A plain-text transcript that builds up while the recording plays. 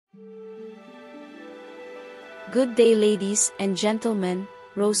Good day, ladies and gentlemen.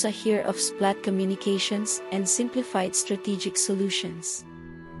 Rosa here of Splat Communications and Simplified Strategic Solutions.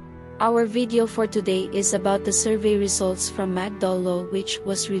 Our video for today is about the survey results from Magdalo, which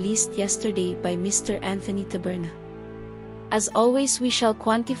was released yesterday by Mr. Anthony Taberna. As always, we shall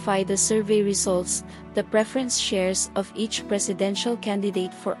quantify the survey results, the preference shares of each presidential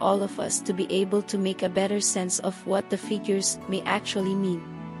candidate for all of us to be able to make a better sense of what the figures may actually mean.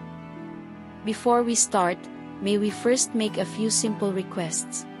 Before we start, may we first make a few simple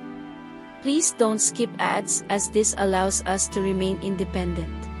requests. Please don't skip ads, as this allows us to remain independent.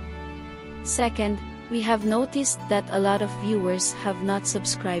 Second, we have noticed that a lot of viewers have not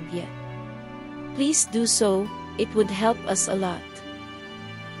subscribed yet. Please do so, it would help us a lot.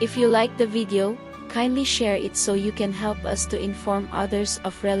 If you like the video, kindly share it so you can help us to inform others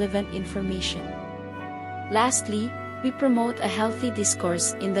of relevant information. Lastly, we promote a healthy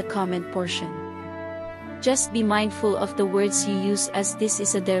discourse in the comment portion. Just be mindful of the words you use, as this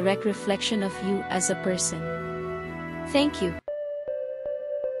is a direct reflection of you as a person. Thank you.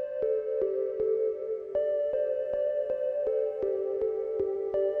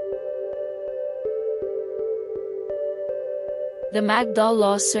 The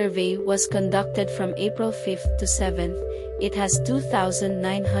Magdalo Survey was conducted from April 5th to 7th. It has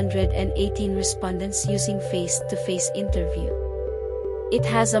 2,918 respondents using face-to-face interview. It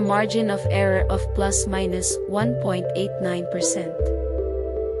has a margin of error of plus-minus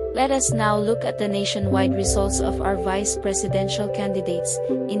 1.89%. Let us now look at the nationwide results of our vice presidential candidates,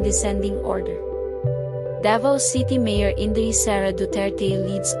 in descending order. Davao City Mayor Inday Sara Duterte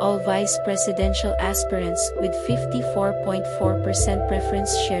leads all vice presidential aspirants with 54.4%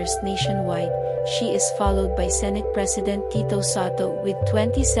 preference shares nationwide. She is followed by Senate President Tito Sotto with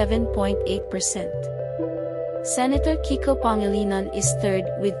 27.8%. Senator Kiko Pangilinan is third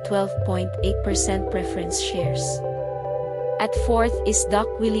with 12.8% preference shares. At fourth is Doc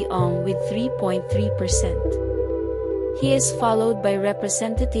Willie Ong with 3.3%. He is followed by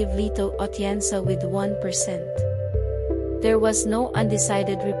Representative Lito Atienza with 1%. There was no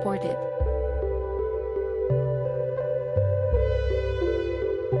undecided reported.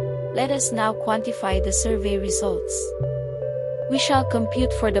 Let us now quantify the survey results. We shall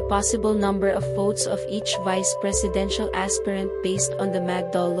compute for the possible number of votes of each vice presidential aspirant based on the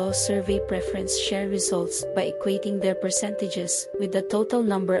Magdalo Survey preference share results by equating their percentages with the total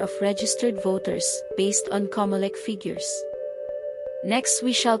number of registered voters based on COMELEC figures. Next,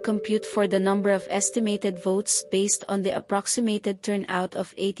 we shall compute for the number of estimated votes based on the approximated turnout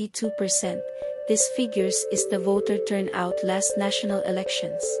of 82%. This figures is the voter turnout last national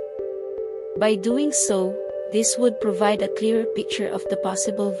elections. By doing so, this would provide a clearer picture of the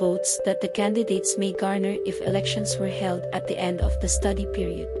possible votes that the candidates may garner if elections were held at the end of the study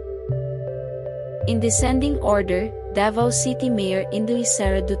period. In descending order, Davao City Mayor Inday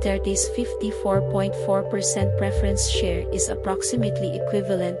Sara Duterte's 54.4% preference share is approximately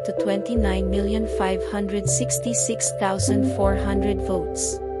equivalent to 29,566,400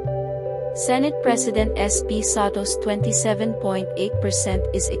 votes. Senate President SP Sotto's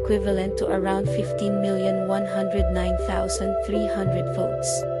 27.8% is equivalent to around 15,109,300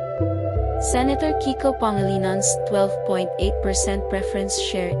 votes. Senator Kiko Pangilinan's 12.8% preference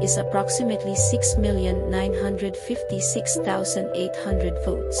share is approximately 6,956,800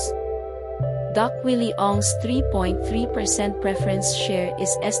 votes. Doc Willie Ong's 3.3% preference share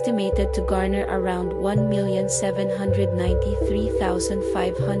is estimated to garner around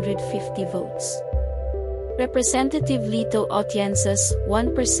 1,793,550 votes. Representative Lito Atienza's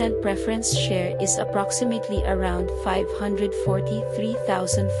 1% preference share is approximately around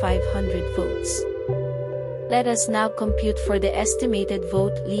 543,500 votes. Let us now compute for the estimated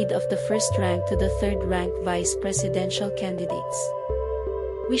vote lead of the first rank to the third rank vice presidential candidates.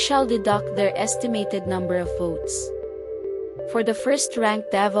 We shall deduct their estimated number of votes. For the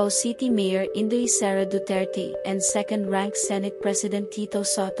first-ranked Davao City Mayor Inday Sara Duterte and second-ranked Senate President Tito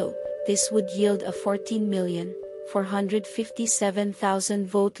Sotto, this would yield a 14,457,000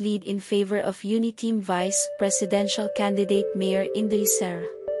 vote lead in favor of Uniteam Vice Presidential candidate Mayor Inday Sara.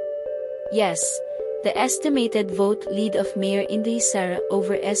 Yes, the estimated vote lead of Mayor Inday Sara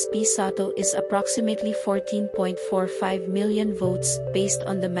over SP Sotto is approximately 14.45 million votes based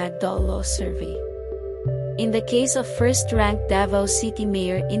on the Magdalo Survey. In the case of first-ranked Davao City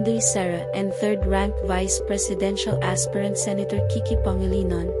Mayor Inday Sara and third-ranked Vice Presidential aspirant Senator Kiki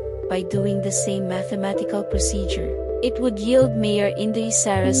Pangilinan, by doing the same mathematical procedure, it would yield Mayor Inday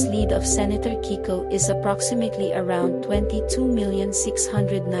Sara's lead of Senator Kiko is approximately around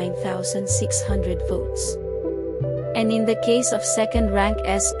 22,609,600 votes. And in the case of second-rank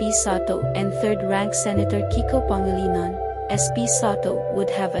SP Soto and third-rank Senator Kiko Pangilinan, SP Soto would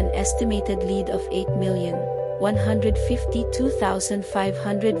have an estimated lead of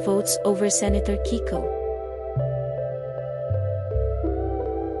 8,152,500 votes over Senator Kiko.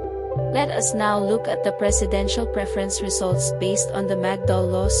 Let us now look at the presidential preference results based on the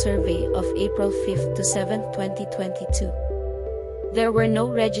Magdalo Survey of April 5 to 7, 2022. There were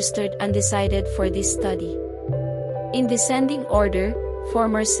no registered undecided for this study. In descending order,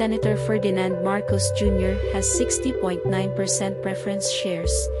 former Senator Ferdinand Marcos Jr. has 60.9% preference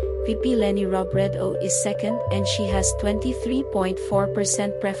shares, VP Leni Robredo is second and she has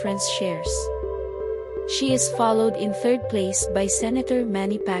 23.4% preference shares. She is followed in third place by Senator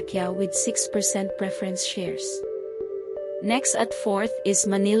Manny Pacquiao with 6% preference shares. Next at fourth is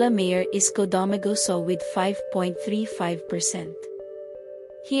Manila Mayor Isko Domagoso with 5.35%.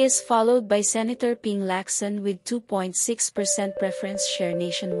 He is followed by Senator Ping Lacson with 2.6% preference share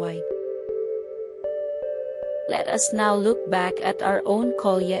nationwide. Let us now look back at our own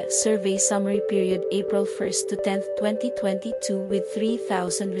kalye survey summary period April 1 to 10, 2022 with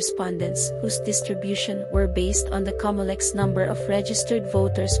 3,000 respondents whose distribution were based on the COMELEC's number of registered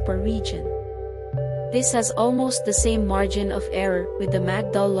voters per region. This has almost the same margin of error with the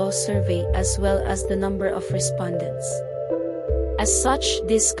Magdalo survey as well as the number of respondents. As such,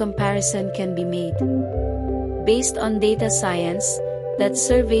 this comparison can be made based on data science, that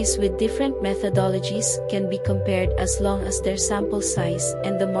surveys with different methodologies can be compared as long as their sample size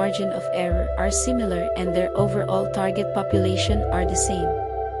and the margin of error are similar and their overall target population are the same.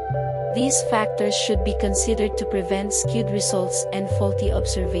 These factors should be considered to prevent skewed results and faulty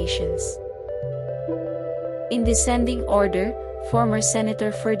observations. In descending order, former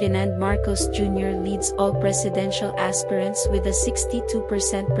Senator Ferdinand Marcos Jr. leads all presidential aspirants with a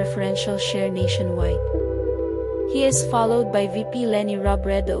 62% preferential share nationwide. He is followed by VP Leni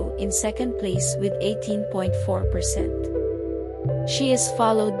Robredo in second place with 18.4%. She is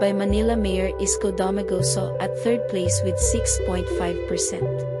followed by Manila Mayor Isko Domagoso at third place with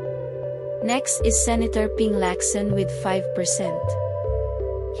 6.5%. Next is Senator Ping Lacson with 5%.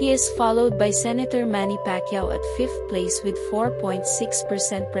 He is followed by Senator Manny Pacquiao at 5th place with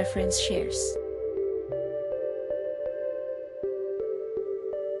 4.6% preference shares.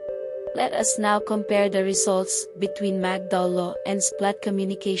 Let us now compare the results between Magdalo and Splat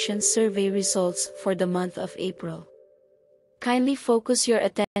Communications survey results for the month of April. Kindly focus your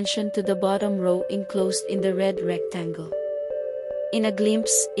attention to the bottom row enclosed in the red rectangle. In a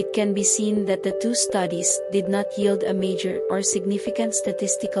glimpse, it can be seen that the two studies did not yield a major or significant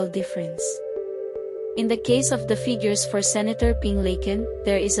statistical difference. In the case of the figures for Senator Ping Lacson,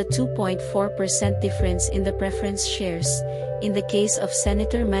 there is a 2.4% difference in the preference shares. In the case of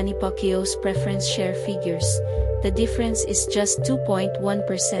Senator Manny Pacquiao's preference share figures, the difference is just 2.1%.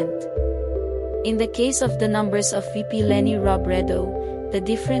 In the case of the numbers of VP Leni Robredo, the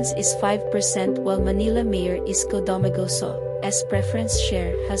difference is 5% while Manila Mayor Isko Domagoso's preference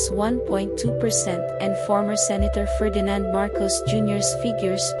share has 1.2% and former Senator Ferdinand Marcos Jr.'s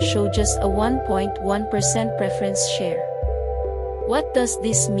figures show just a 1.1% preference share. What does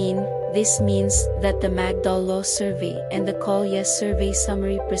this mean? This means that the Magdalo survey and the kalye survey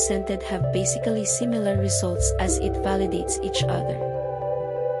summary presented have basically similar results as it validates each other.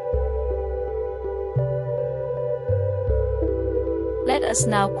 Let us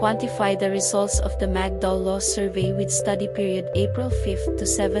now quantify the results of the Magdalo survey with study period April 5 to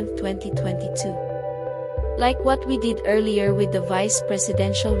 7, 2022. Like what we did earlier with the vice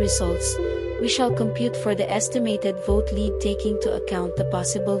presidential results, we shall compute for the estimated vote lead taking to account the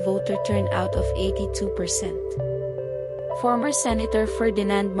possible voter turnout of 82%. Former Senator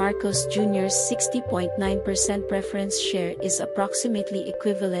Ferdinand Marcos Jr.'s 60.9% preference share is approximately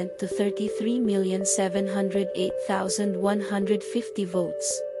equivalent to 33,708,150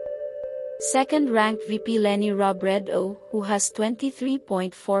 votes. Second-ranked VP Leni Robredo, who has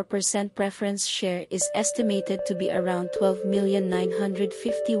 23.4% preference share, is estimated to be around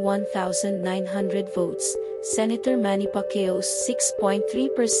 12,951,900 votes. Senator Manny Pacquiao's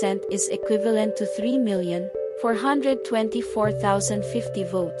 6.3% is equivalent to 3,424,050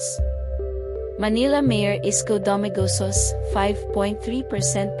 votes. Manila Mayor Isko Domagoso's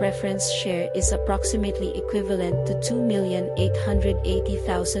 5.3% preference share is approximately equivalent to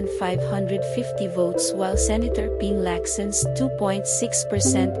 2,880,550 votes, while Senator Ping Lacson's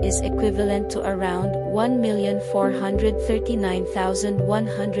 2.6% is equivalent to around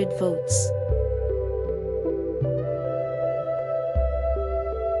 1,439,100 votes.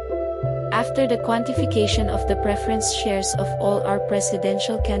 After the quantification of the preference shares of all our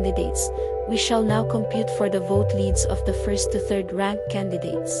presidential candidates, we shall now compute for the vote leads of the first to third ranked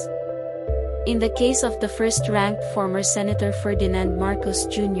candidates. In the case of the first-ranked former Senator Ferdinand Marcos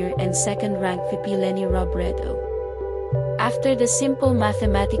Jr. and second-ranked VP Leni Robredo, after the simple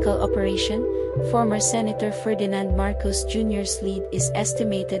mathematical operation, former Senator Ferdinand Marcos Jr.'s lead is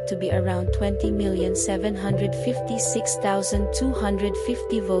estimated to be around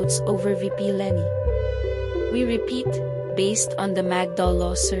 20,756,250 votes over VP Leni. We repeat, based on the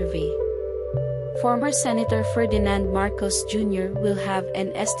Magdalo Survey, former Senator Ferdinand Marcos Jr. will have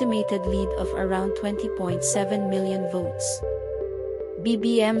an estimated lead of around 20.7 million votes.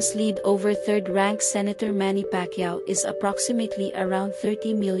 BBM's lead over third-ranked Senator Manny Pacquiao is approximately around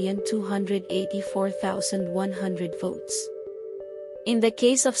 30,284,100 votes. In the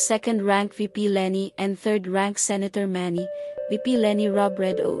case of second-ranked VP Leni and third-ranked Senator Manny, VP Leni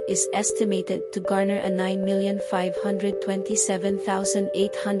Robredo is estimated to garner a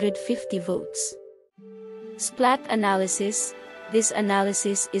 9,527,850 votes. Splat analysis. This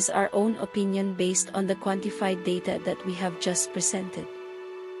analysis is our own opinion based on the quantified data that we have just presented.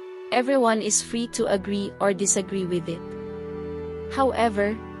 Everyone is free to agree or disagree with it.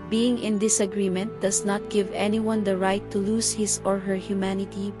 However, being in disagreement does not give anyone the right to lose his or her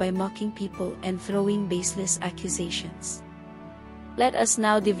humanity by mocking people and throwing baseless accusations. Let us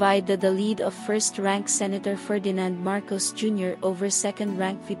now divide the lead of first-ranked Senator Ferdinand Marcos Jr. over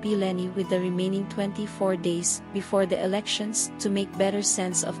second-ranked VP Leni with the remaining 24 days before the elections to make better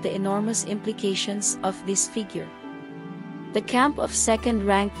sense of the enormous implications of this figure. The camp of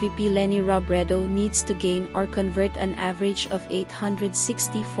second-ranked VP Leni Robredo needs to gain or convert an average of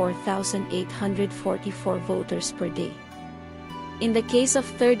 864,844 voters per day. In the case of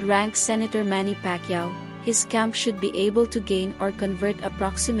third-ranked Senator Manny Pacquiao, his camp should be able to gain or convert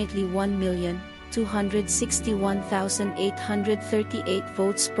approximately 1,261,838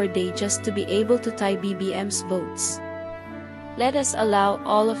 votes per day just to be able to tie BBM's votes. Let us allow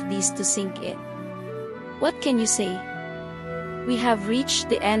all of these to sink in. What can you say? We have reached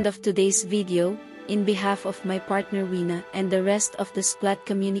the end of today's video. In behalf of my partner Rina and the rest of the Splat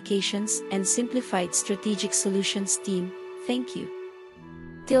Communications and Simplified Strategic Solutions team, thank you.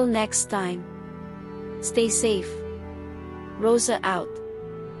 Till next time. Stay safe. Rosa out.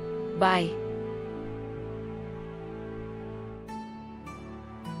 Bye.